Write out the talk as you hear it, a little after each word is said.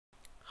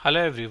Hello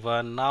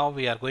everyone, now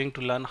we are going to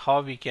learn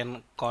how we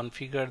can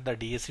configure the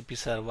DHCP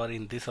server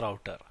in this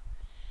router.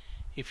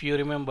 If you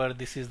remember,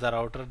 this is the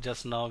router.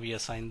 Just now we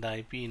assigned the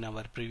IP in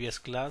our previous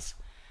class.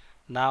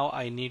 Now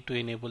I need to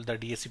enable the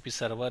DHCP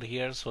server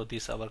here, so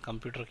this our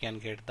computer can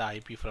get the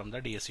IP from the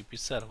DHCP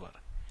server.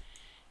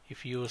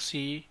 If you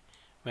see,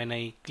 when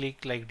I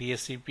click like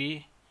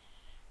DHCP,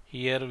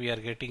 here we are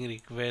getting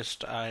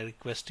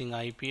requesting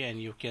IP,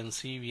 and you can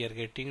see we are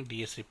getting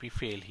DHCP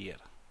fail here.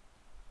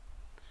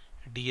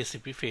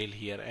 DHCP fail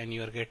here, and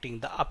you are getting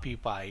the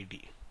APIPA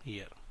ID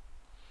here.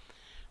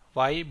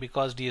 Why?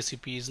 Because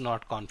DHCP is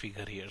not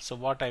configured here. So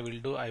what I will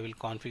do, I will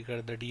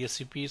configure the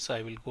DHCP. So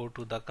I will go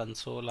to the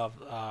console of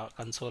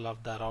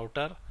the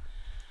router.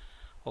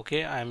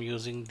 Okay, I am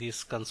using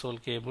this console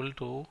cable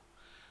to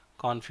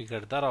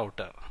configure the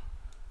router.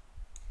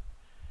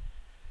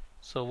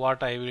 So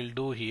what I will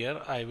do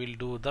here, I will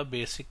do the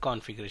basic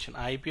configuration.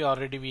 IP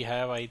already we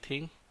have, I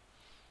think.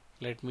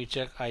 Let me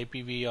check.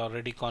 IP we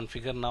already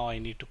configured. Now I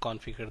need to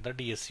configure the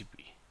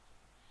DHCP.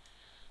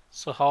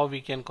 So how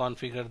we can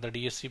configure the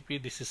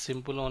DHCP? This is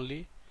simple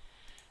only.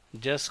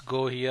 Just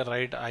go here,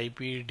 write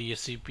IP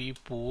DHCP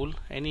pool,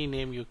 any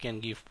name you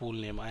can give, pool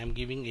name. I am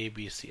giving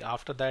ABC.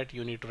 After that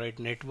you need to write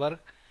network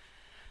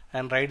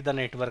and write the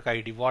network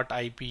ID, what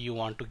IP you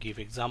want to give.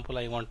 Example,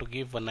 I want to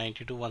give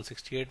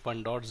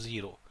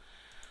 192.168.1.0.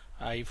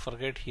 I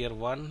forget here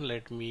 1.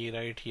 Let me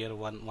write here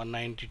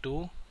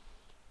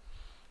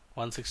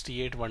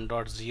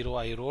 192.168.1.0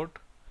 I wrote.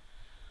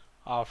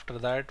 After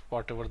that,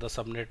 whatever the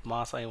subnet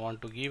mask I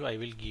want to give, I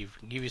will give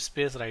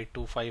space, write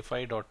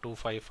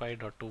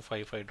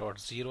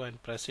 255.255.255.0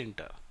 and press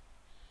enter.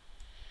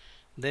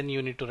 Then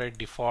you need to write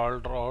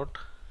default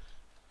router,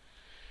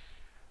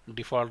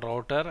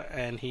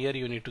 and here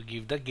you need to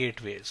give the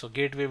gateway. So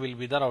gateway will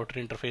be the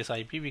router interface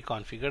IP. We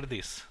configure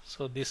this.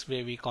 So this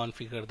way we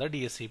configure the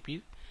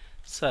DHCP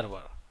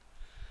server.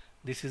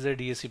 This is a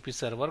DHCP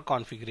server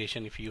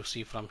configuration if you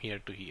see from here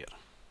to here.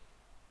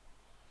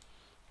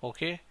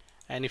 Okay.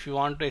 And if you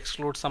want to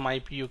exclude some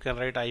IP, you can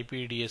write IP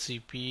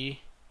DHCP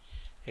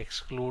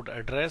exclude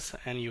address,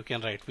 and you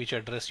can write which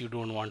address you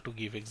don't want to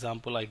give.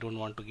 Example, I don't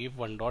want to give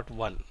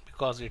 1.1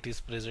 because it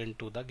is present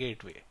to the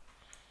gateway.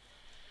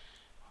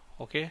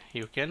 Okay,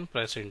 you can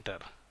press enter.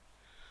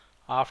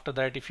 After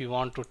that, if you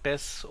want to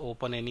test,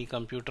 open any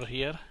computer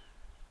here.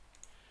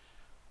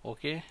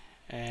 Okay,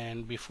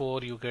 and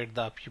before you get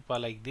the APIPA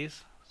like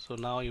this, so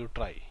now you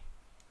try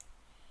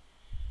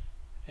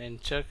and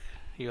check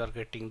you are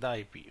getting the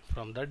IP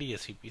from the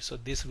DHCP. So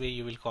this way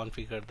you will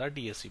configure the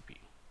DHCP.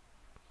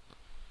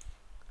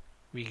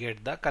 We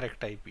get the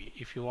correct IP.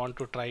 If you want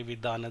to try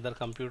with the another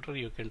computer,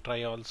 you can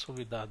try also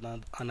with the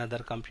another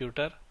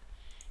computer.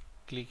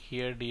 Click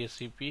here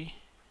DHCP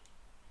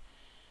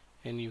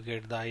and you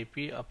get the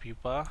IP.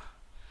 APIPA,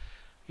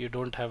 you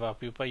don't have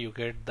APIPA, you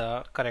get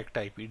the correct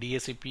IP.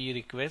 DHCP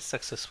request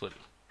successful.